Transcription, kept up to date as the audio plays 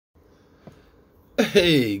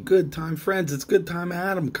Hey, good time friends, it's good time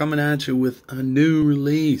Adam coming at you with a new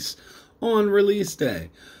release on release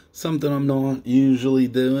day. Something I'm not usually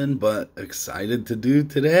doing, but excited to do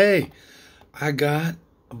today. I got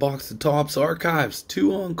a box of Topps Archives,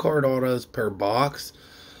 2 on-card autos per box.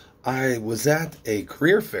 I was at a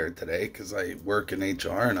career fair today because I work in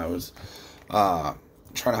HR and I was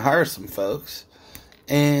trying to hire some folks.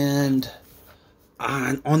 And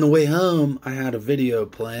on the way home, I had a video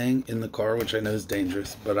playing in the car, which I know is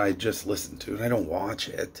dangerous, but I just listened to it. I don't watch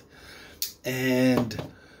it. And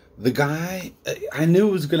the guy, I knew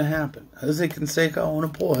it was going to happen. Jose Canseco, I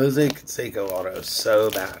want to pull Jose Canseco auto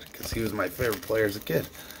so bad because he was my favorite player as a kid.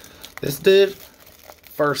 This dude,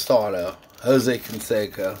 first auto, Jose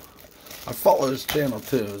Canseco. I follow his channel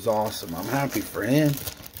too. It was awesome. I'm happy for him.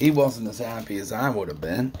 He wasn't as happy as I would have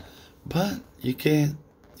been, but you can't.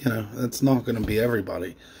 That's not going to be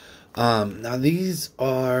everybody. Now, these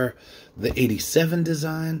are the 87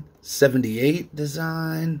 design, 78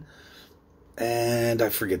 design, and I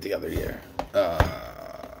forget the other year.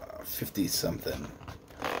 50-something.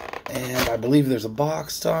 And I believe there's a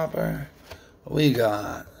box topper. We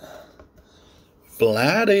got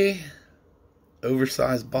Vladdy,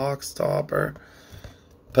 oversized box topper,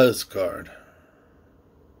 postcard.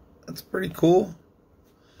 That's pretty cool.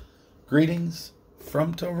 Greetings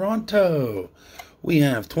from Toronto. We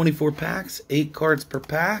have 24 packs, 8 cards per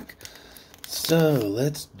pack. So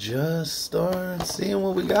let's just start seeing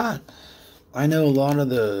what we got. I know a lot of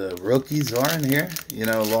the rookies are in here.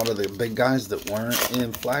 A lot of the big guys that weren't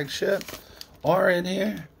in flagship are in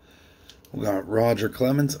here. We got Roger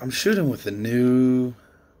Clemens. I'm shooting with a new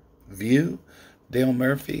view. Dale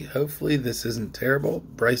Murphy. Hopefully this isn't terrible.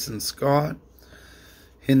 Bryson Scott.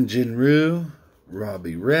 Hyun Jin Ryu.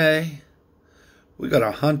 Robbie Ray. We got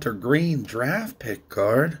a Hunter Green draft pick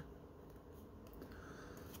card.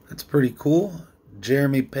 That's pretty cool.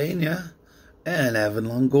 Jeremy Pena and Evan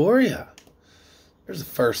Longoria. There's the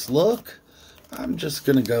first look. I'm just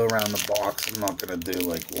going to go around the box. I'm not going to do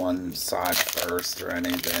like one side first or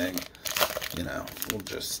anything. We'll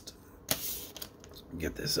just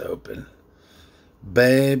get this open.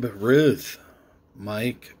 Babe Ruth.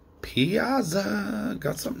 Mike Piazza.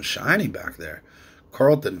 Got something shiny back there.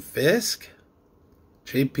 Carlton Fisk.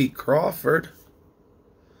 J.P. Crawford,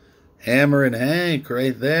 Hammer and Hank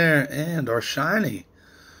right there, and our shiny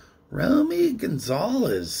Romy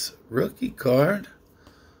Gonzalez rookie card.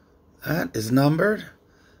 That is numbered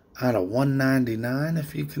out of 199,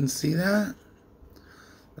 if you can see that.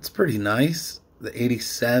 That's pretty nice. The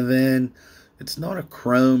 87, it's not a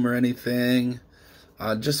chrome or anything.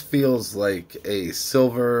 It just feels like a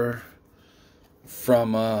silver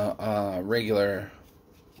from a regular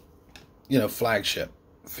flagship.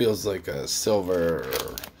 Feels like a silver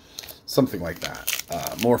or something like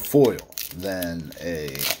that. More foil than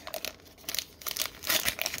a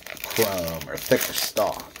chrome or thicker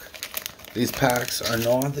stock. These packs are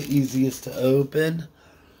not the easiest to open.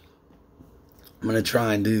 I'm going to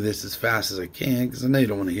try and do this as fast as I can because I know you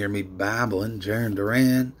don't want to hear me babbling. Jarren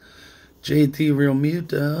Duran, JT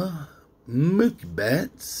Realmuto, Mookie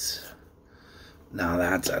Betts. Now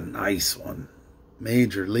that's a nice one.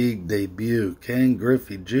 Major League debut, Ken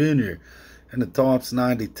Griffey Jr. in the Topps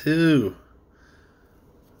 92.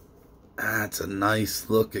 That's a nice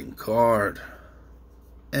looking card.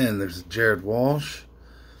 And there's Jared Walsh,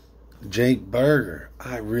 Jake Burger.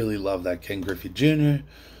 I really love that Ken Griffey Jr.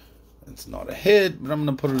 It's not a hit, but I'm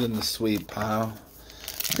going to put it in the sweep pile.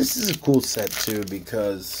 This is a cool set too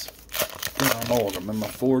because I'm old. I'm in my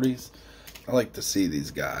 40s. I like to see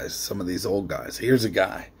these guys, some of these old guys. Here's a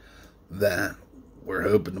guy that we're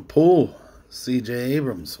hoping to pull. C.J.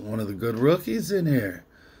 Abrams, one of the good rookies in here.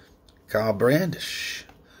 Kyle Brandish.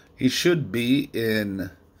 He should be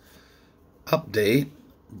in update.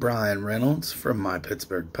 Brian Reynolds from my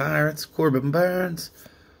Pittsburgh Pirates. Corbin Burns.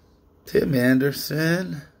 Tim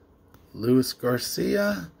Anderson. Luis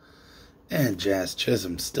Garcia. And Jazz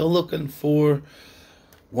Chisholm. Still looking for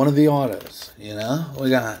one of the autos.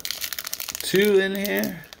 We got 2 in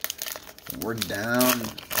here. We're down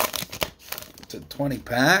to 20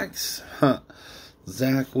 packs.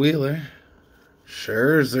 Zach Wheeler,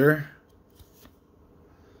 Scherzer,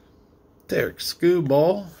 Derek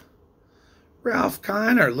Skubal, Ralph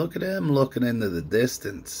Kiner. Look at him looking into the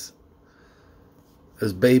distance.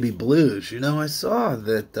 Those baby blues. I saw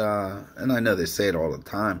that, and I know they say it all the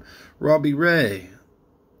time. Robbie Ray,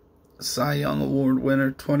 Cy Young Award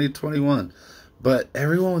winner 2021. But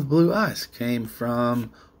everyone with blue eyes came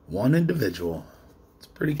from one individual.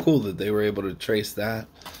 Pretty cool that they were able to trace that,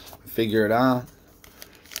 figure it out.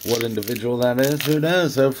 What individual that is, who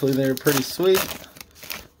knows? Hopefully they're pretty sweet,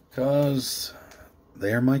 because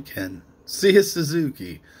They're my kin. Sia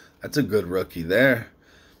Suzuki. That's a good rookie there.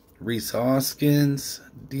 Reese Hoskins,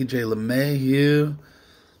 DJ LeMahieu,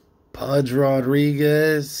 Pudge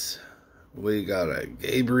Rodriguez. We got a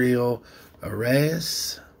Gabriel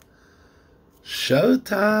Arias.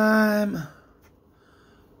 Showtime.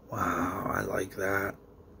 Wow, I like that.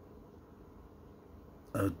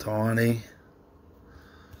 Ohtani.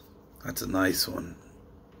 That's a nice one.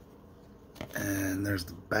 And there's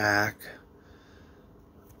the back.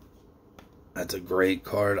 That's a great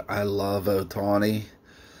card. I love Ohtani.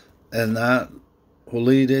 And that will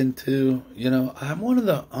lead into, I'm one of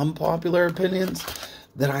the unpopular opinions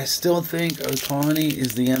that I still think Ohtani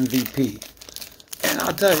is the MVP. And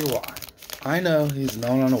I'll tell you why. I know he's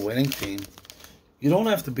not on a winning team. You don't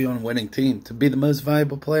have to be on a winning team to be the most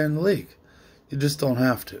valuable player in the league. You just don't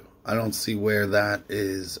have to. I don't see where that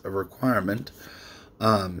is a requirement.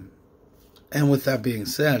 And with that being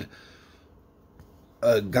said,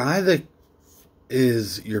 a guy that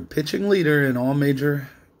is your pitching leader in all major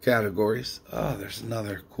categories. Oh, there's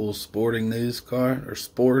another cool sporting news card or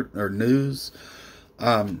sport or news.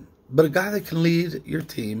 But a guy that can lead your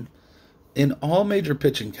team in all major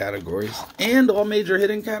pitching categories and all major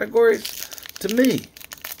hitting categories, to me,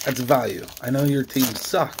 that's value. I know your team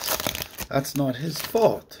sucks. That's not his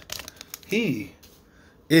fault. He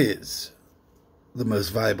is the most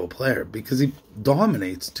valuable player because he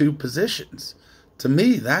dominates two positions. To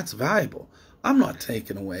me, that's valuable. I'm not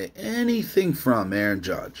taking away anything from Aaron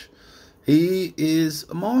Judge. He is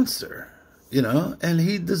a monster, and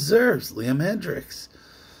he deserves Liam Hendricks.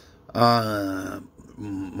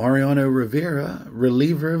 Mariano Rivera,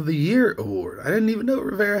 Reliever of the Year award. I didn't even know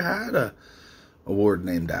Rivera had a award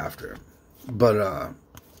named after him. But,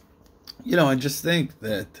 I just think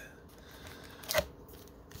that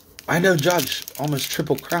I know Judge almost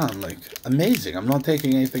triple crown, amazing. I'm not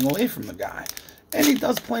taking anything away from the guy. And he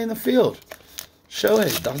does play in the field.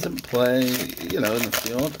 Shohei doesn't play, in the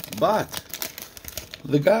field, but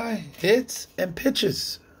the guy hits and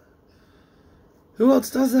pitches. Who else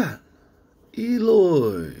does that?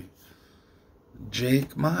 Eloy.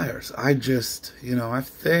 Jake Myers. I just, I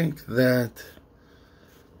think that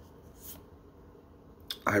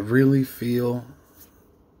I really feel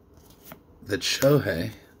that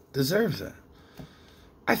Shohei deserves it.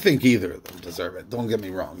 I think either of them deserve it. Don't get me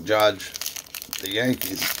wrong. Judge, the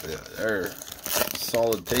Yankees, they're a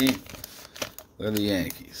solid team. They're the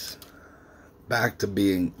Yankees. Back to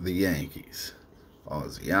being the Yankees.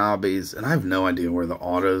 Ozzy Albies. And I have no idea where the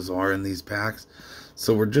autos are in these packs.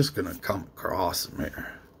 So we're just going to come across them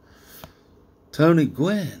here. Tony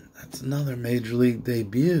Gwynn. That's another Major League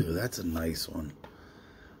debut. That's a nice one.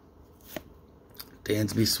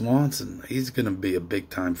 Dansby Swanson. He's going to be a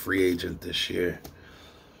big-time free agent this year.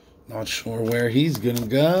 Not sure where he's going to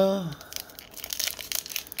go.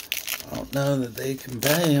 I don't know that they can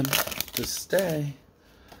pay him to stay.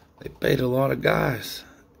 They paid a lot of guys.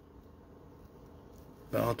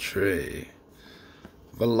 Beltre.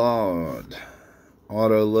 Vallard.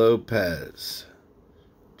 Otto Lopez.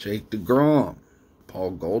 Jake DeGrom.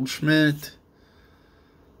 Paul Goldschmidt.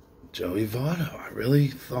 Joey Votto. I really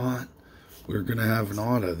thought we were going to have an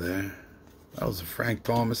auto there. That was a Frank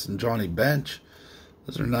Thomas and Johnny Bench.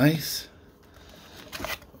 Those are nice.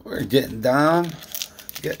 We're getting down.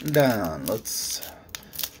 Let's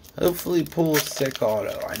hopefully pull a sick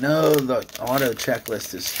auto. I know the auto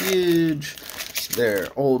checklist is huge. They're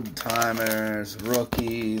old timers,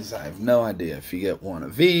 rookies. I have no idea if you get one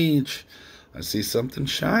of each. I see something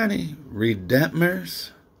shiny. Reed Detmers.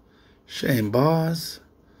 Shane Boz.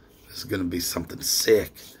 This is going to be something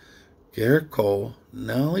sick. Garrett Cole,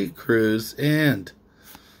 Nelly Cruz, and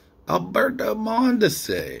Alberto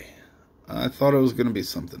Mondesi. I thought it was going to be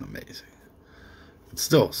something amazing. It's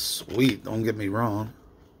still sweet, don't get me wrong.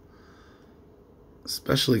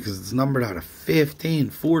 Especially because it's numbered out of 15.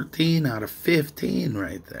 14 out of 15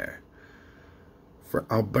 right there. For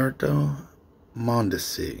Alberto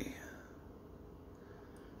Mondesi.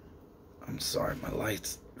 I'm sorry, my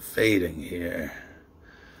light's fading here.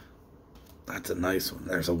 That's a nice one.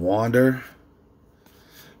 There's a Wander.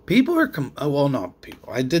 People are well, not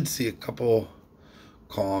people. I did see a couple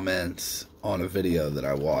comments on a video that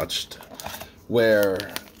I watched where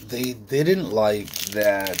they didn't like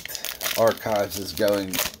that Archives is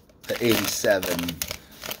going to 87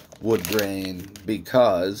 wood grain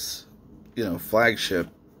because, Flagship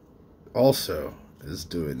also is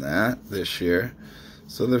doing that this year.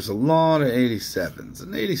 So there's a lot of 87s.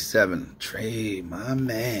 And 87, Trey, my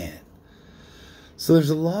man. So there's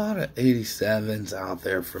a lot of 87s out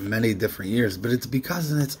there for many different years, but it's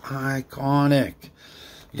because it's iconic.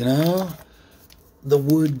 The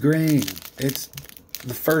wood grain. It's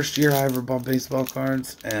the first year I ever bought baseball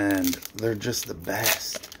cards, and they're just the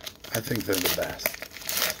best. I think they're the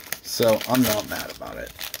best. So I'm not mad about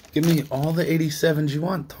it. Give me all the 87s you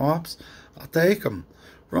want, Tops. I'll take them.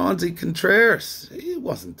 Ronzi Contreras. He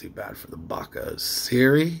wasn't too bad for the Buccos.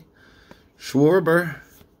 Siri. Schwarber.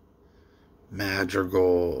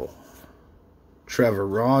 Madrigal. Trevor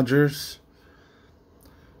Rogers.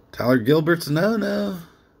 Tyler Gilbert's no.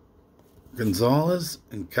 Gonzalez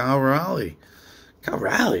and Cal Raleigh. Cal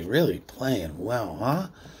Raleigh really playing well, huh?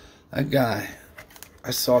 That guy,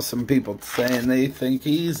 I saw some people saying they think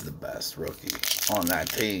he's the best rookie on that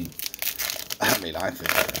team. I mean, I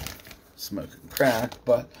think they're smoking crack,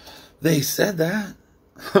 but they said that.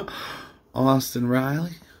 Austin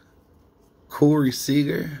Riley, Corey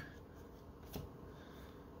Seager,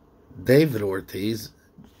 David Ortiz,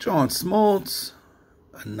 John Smoltz,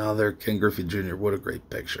 another Ken Griffey Jr. What a great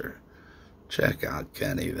picture. Check out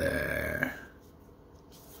Kenny there.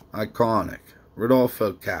 Iconic.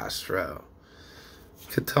 Rodolfo Castro,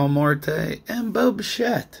 Ketel Marte, and Bo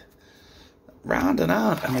Bichette. Rounding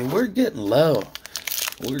out. I mean, we're getting low.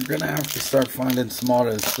 We're going to have to start finding some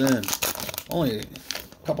autos soon. Only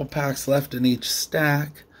a couple packs left in each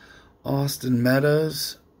stack. Austin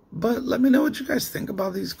Meadows. But let me know what you guys think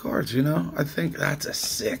about these cards, you know. I think that's a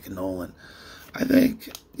sick Nolan. I think,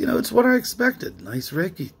 you know, it's what I expected. Nice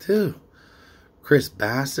Ricky, too. Chris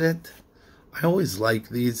Bassett. I always like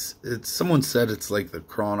these. Someone said it's like the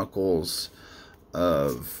Chronicles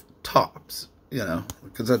of Topps, you know,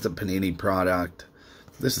 because that's a Panini product.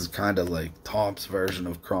 This is kind of like Topps' version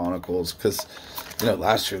of Chronicles, because, you know,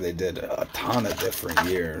 last year they did a ton of different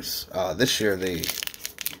years. This year they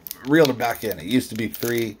reeled it back in. It used to be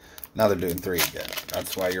 3. Now they're doing 3 again.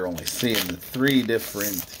 That's why you're only seeing the 3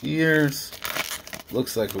 different years.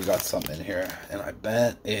 Looks like we got something in here, and I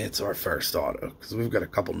bet it's our first auto, because we've got a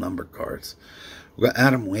couple number cards. We got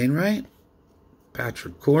Adam Wainwright,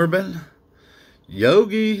 Patrick Corbin,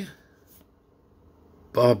 Yogi,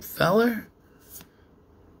 Bob Feller,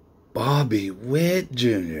 Bobby Witt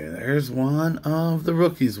Jr. There's one of the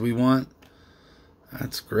rookies we want.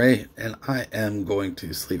 That's great, and I am going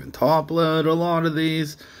to sleeve and top load a lot of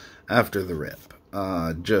these after the rip.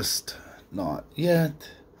 Just not yet,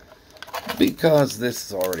 because this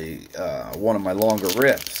is already one of my longer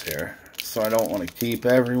rips here, so I don't want to keep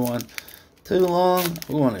everyone too long.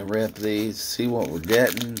 We want to rip these, see what we're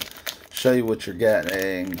getting, show you what you're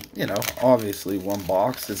getting. You know, obviously one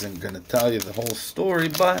box isn't going to tell you the whole story,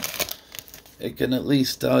 but it can at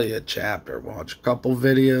least tell you a chapter. Watch a couple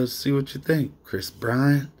videos, see what you think. Chris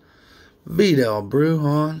Bryant, Vidal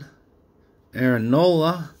Brujan, Aaron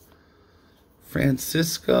Nola,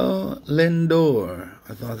 Francisco Lindor.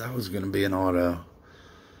 I thought that was going to be an auto.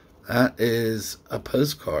 That is a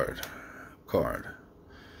postcard card.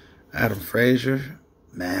 Adam Frazier,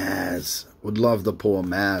 Maz. Would love to pull a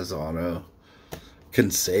Maz auto.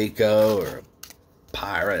 Canseco or a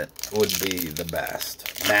Pirate would be the best.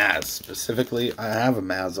 Maz, specifically, I have a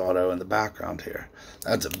Maz auto in the background here.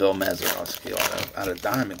 That's a Bill Mazeroski auto out of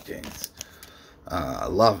Diamond Kings. I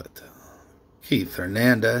love it. Keith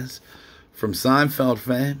Hernandez from Seinfeld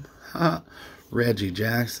fame. Reggie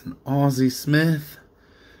Jackson, Ozzie Smith,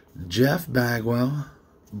 Jeff Bagwell,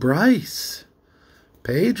 Bryce,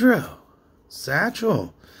 Pedro,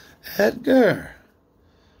 Satchel, Edgar.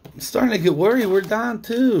 I'm starting to get worried. We're down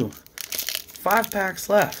to 5 packs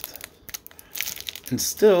left. And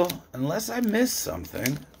still, unless I miss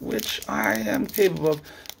something, which I am capable of,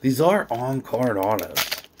 these are on-card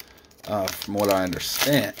autos, from what I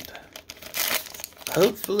understand.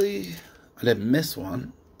 Hopefully, I didn't miss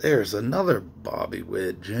one. There's another Bobby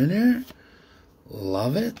Witt Jr.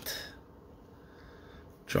 Love it.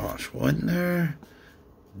 Josh Woodner.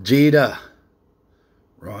 Jeter.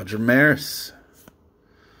 Roger Maris.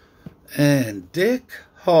 And Dick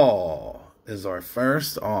Hall is our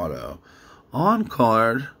first auto. On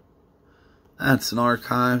card. That's an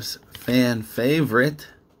Archives fan favorite.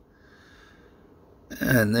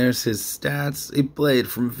 And there's his stats. He played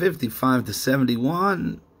from 55 to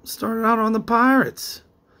 71. Started out on the Pirates.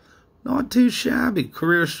 Not too shabby.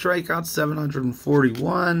 Career strikeout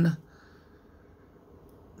 741.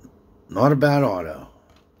 Not a bad auto.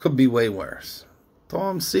 Could be way worse.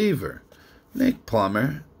 Tom Seaver, Nick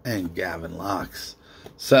Plummer, and Gavin Lux.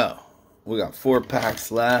 So, we got 4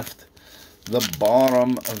 packs left. The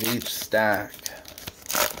bottom of each stack.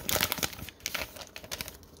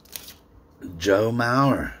 Joe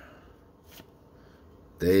Mauer,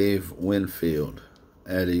 Dave Winfield,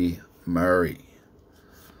 Eddie Murray,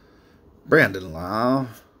 Brandon Lau,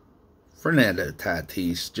 Fernando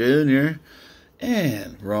Tatis Jr.,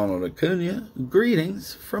 and Ronald Acuna.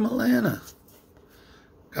 Greetings from Atlanta.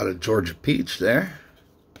 Got a Georgia Peach there.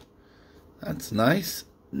 That's nice.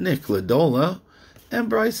 Nick Lodolo and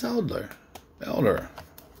Bryce Elder. Elder,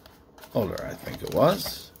 I think it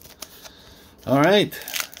was. All right.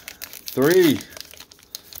 3.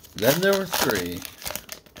 Then there were 3.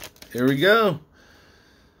 Here we go.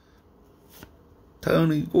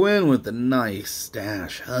 Tony Gwynn with the nice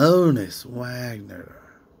stash. Honus Wagner.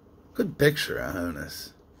 Good picture of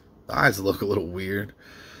Honus. The eyes look a little weird.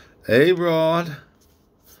 A-Rod.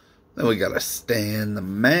 Then we got a Stan the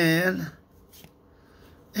Man.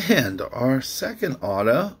 And our second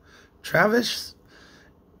auto, Travis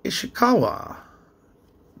Ishikawa.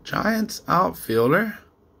 Giants outfielder.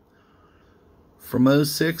 From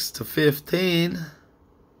 06 to 15.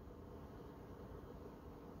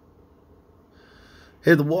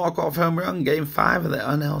 Hit the walk-off home run, Game 5 of the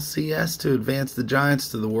NLCS to advance the Giants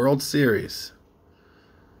to the World Series.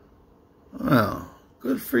 Well,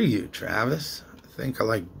 good for you, Travis. I think I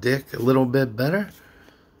like Dick a little bit better.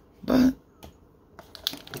 But,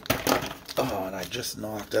 oh, and I just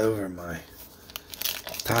knocked over my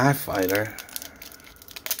TIE Fighter,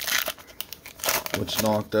 which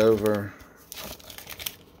knocked over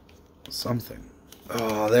something.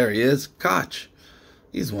 Oh, there he is, Koch.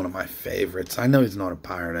 He's one of my favorites. I know he's not a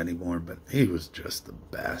Pirate anymore, but he was just the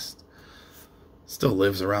best. Still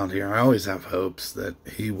lives around here. I always have hopes that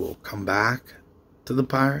he will come back to the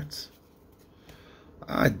Pirates.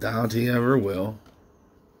 I doubt he ever will,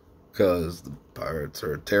 because the Pirates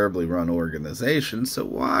are a terribly run organization, so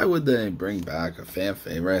why would they bring back a fan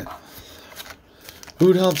favorite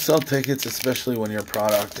who'd help sell tickets, especially when your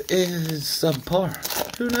product is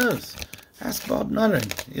subpar? Who knows? Ask Bob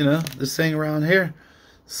Nutting. You know, this thing around here,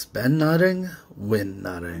 spend nothing, win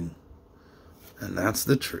nothing. And that's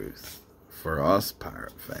the truth for us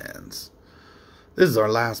Pirate fans. This is our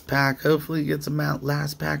last pack. Hopefully get some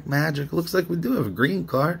last pack magic. Looks like we do have a green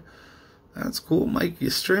card. That's cool. Mike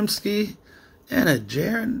Yastrzemski and a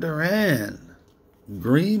Jarren Duran.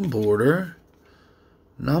 Green border.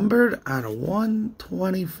 Numbered out of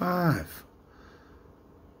 125.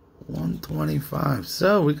 125.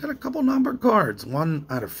 So we got a couple number cards. 1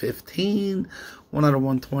 out of 15. 1 out of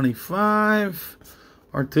 125.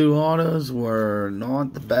 Our 2 autos were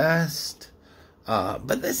not the best.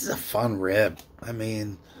 But this is a fun rip. I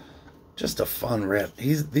mean, just a fun rip.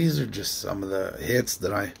 These are just some of the hits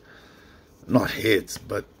that I... Not hits,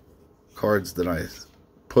 but cards that I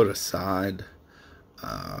put aside.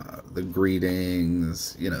 The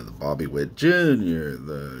greetings, you know, the Bobby Witt Jr.,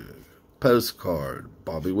 the postcard,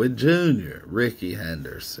 Bobby Witt Jr., Ricky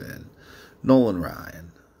Henderson, Nolan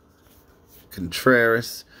Ryan,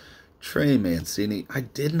 Contreras, Trey Mancini. I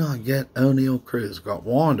did not get O'Neal Cruz. Got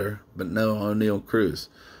Wander, but no O'Neal Cruz.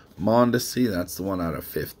 Mondesi, that's the 1 out of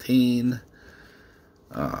 15.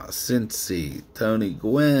 Cincy, Tony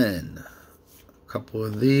Gwynn. A couple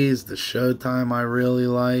of these. The Showtime I really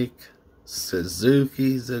like.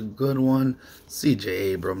 Suzuki's a good one. C.J.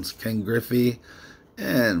 Abrams, Ken Griffey,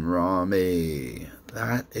 and Rami.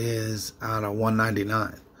 That is out of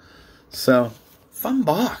 199. So, fun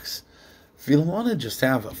box. If you want to just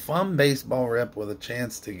have a fun baseball rip with a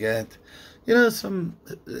chance to get, you know, some,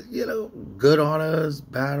 you know, good autos,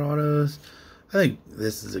 bad autos, I think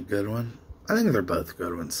this is a good one. I think they're both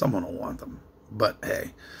good ones. Someone will want them. But,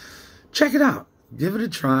 hey, check it out. Give it a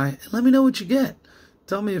try, and let me know what you get.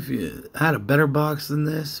 Tell me if you had a better box than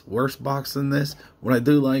this, worse box than this. What I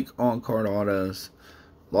do like, on-card autos,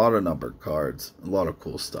 a lot of numbered cards, a lot of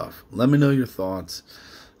cool stuff. Let me know your thoughts.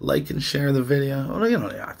 Like and share the video. Well, you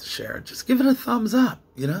don't have to share it. Just give it a thumbs up,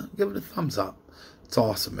 you know? Give it a thumbs up. It's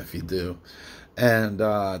awesome if you do. And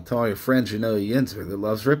to all your friends you know Yinzer that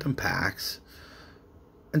loves ripping packs,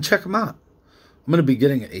 and check them out. I'm going to be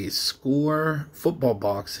getting a Score football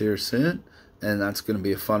box here soon. And that's going to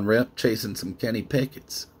be a fun rip, chasing some Kenny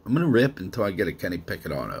Pickett's. I'm going to rip until I get a Kenny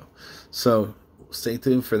Pickett auto. So, stay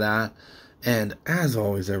tuned for that. And, as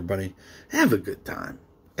always, everybody, have a good time.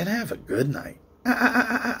 And have a good night.